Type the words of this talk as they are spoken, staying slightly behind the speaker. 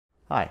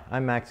Hi,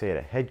 I'm Max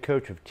Ada, head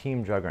coach of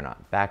Team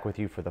Juggernaut, back with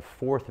you for the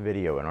fourth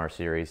video in our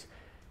series,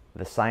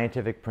 The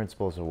Scientific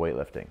Principles of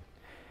Weightlifting.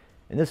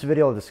 In this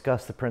video, I'll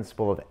discuss the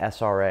principle of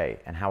SRA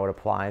and how it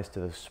applies to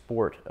the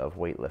sport of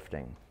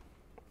weightlifting.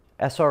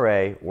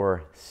 SRA,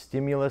 or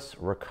Stimulus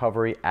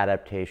Recovery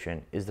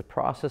Adaptation, is the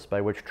process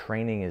by which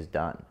training is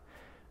done.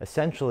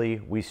 Essentially,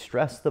 we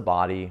stress the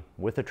body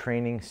with a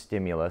training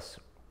stimulus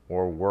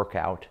or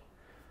workout.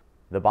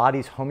 The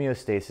body's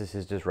homeostasis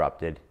is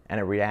disrupted and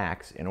it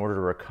reacts in order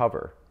to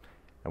recover.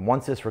 And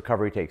once this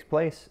recovery takes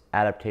place,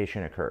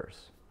 adaptation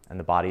occurs, and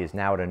the body is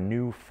now at a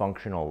new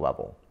functional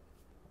level.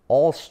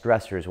 All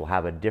stressors will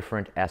have a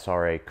different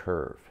SRA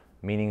curve,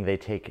 meaning they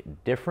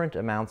take different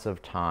amounts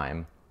of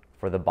time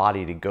for the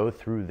body to go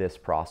through this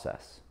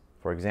process.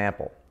 For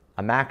example,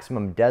 a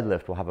maximum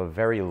deadlift will have a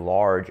very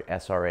large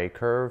SRA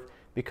curve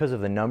because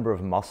of the number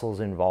of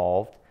muscles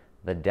involved,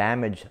 the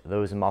damage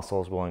those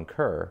muscles will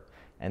incur,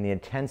 and the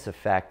intense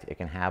effect it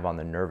can have on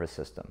the nervous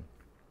system.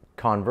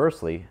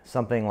 Conversely,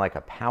 something like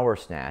a power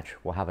snatch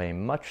will have a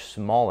much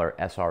smaller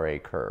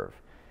SRA curve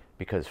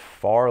because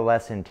far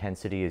less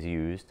intensity is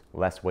used,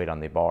 less weight on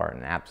the bar in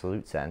an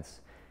absolute sense,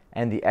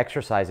 and the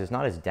exercise is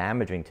not as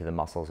damaging to the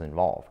muscles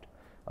involved.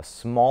 A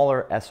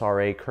smaller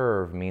SRA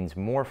curve means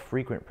more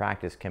frequent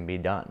practice can be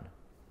done.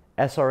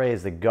 SRA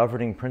is the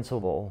governing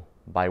principle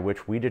by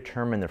which we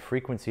determine the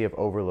frequency of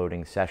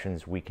overloading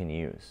sessions we can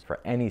use for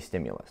any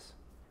stimulus.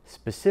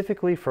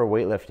 Specifically for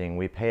weightlifting,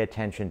 we pay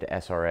attention to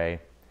SRA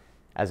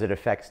as it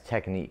affects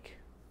technique.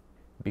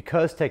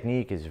 Because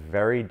technique is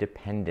very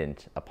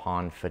dependent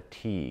upon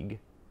fatigue,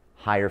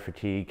 higher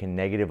fatigue can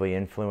negatively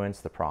influence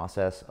the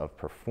process of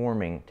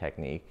performing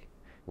technique.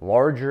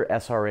 Larger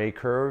SRA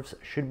curves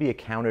should be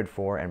accounted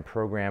for and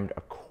programmed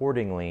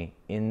accordingly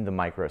in the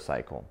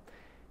microcycle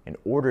in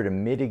order to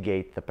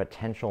mitigate the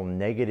potential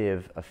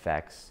negative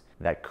effects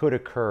that could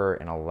occur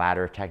in a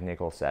latter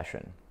technical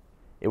session.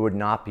 It would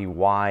not be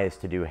wise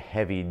to do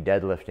heavy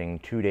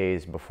deadlifting 2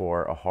 days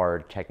before a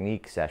hard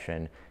technique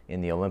session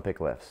in the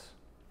Olympic lifts.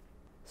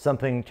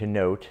 Something to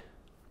note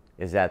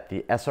is that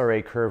the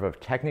SRA curve of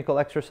technical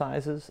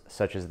exercises,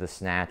 such as the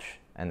snatch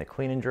and the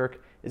clean and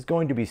jerk, is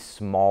going to be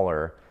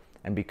smaller,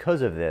 and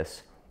because of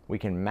this, we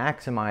can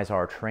maximize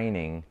our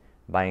training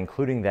by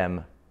including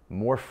them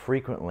more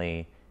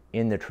frequently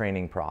in the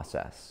training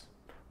process.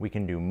 We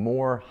can do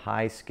more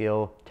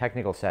high-skill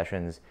technical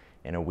sessions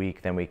in a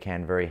week than we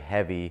can very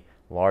heavy,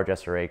 large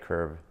SRA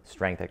curve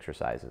strength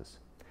exercises.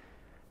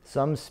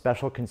 Some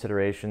special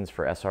considerations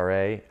for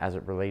SRA as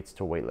it relates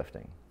to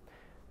weightlifting.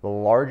 The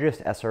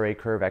largest SRA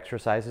curve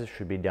exercises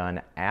should be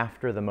done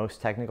after the most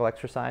technical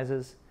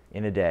exercises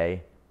in a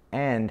day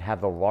and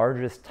have the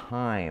largest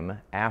time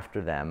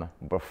after them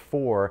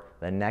before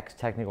the next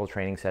technical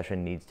training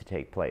session needs to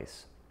take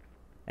place.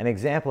 An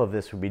example of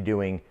this would be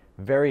doing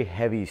very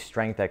heavy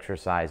strength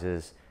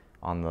exercises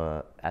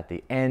at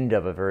the end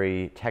of a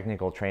very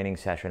technical training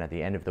session at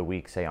the end of the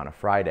week, say on a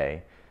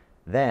Friday,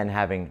 then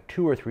having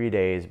 2 or 3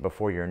 days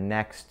before your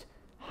next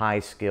high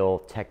skill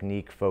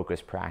technique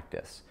focused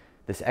practice.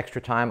 This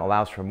extra time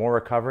allows for more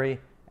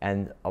recovery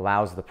and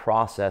allows the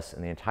process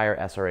and the entire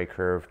SRA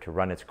curve to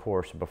run its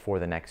course before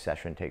the next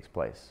session takes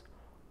place.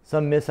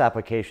 Some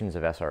misapplications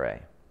of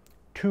SRA.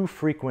 Too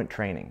frequent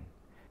training.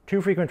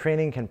 Too frequent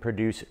training can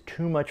produce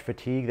too much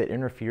fatigue that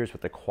interferes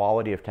with the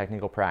quality of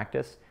technical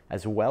practice,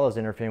 as well as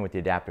interfering with the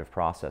adaptive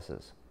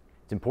processes.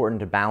 It's important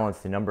to balance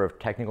the number of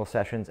technical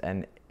sessions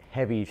and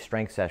heavy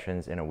strength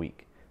sessions in a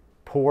week.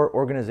 Poor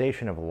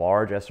organization of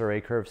large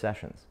SRA curve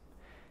sessions.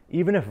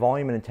 Even if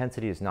volume and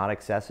intensity is not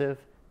excessive,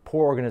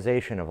 poor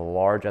organization of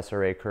large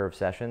SRA curve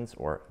sessions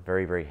or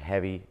very, very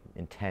heavy,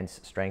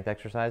 intense strength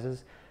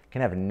exercises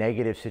can have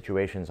negative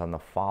situations on the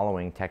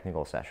following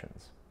technical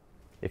sessions.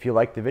 If you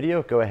liked the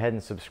video, go ahead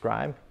and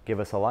subscribe,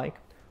 give us a like.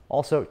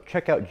 Also,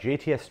 check out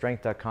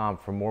jtsstrength.com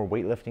for more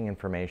weightlifting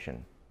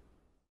information.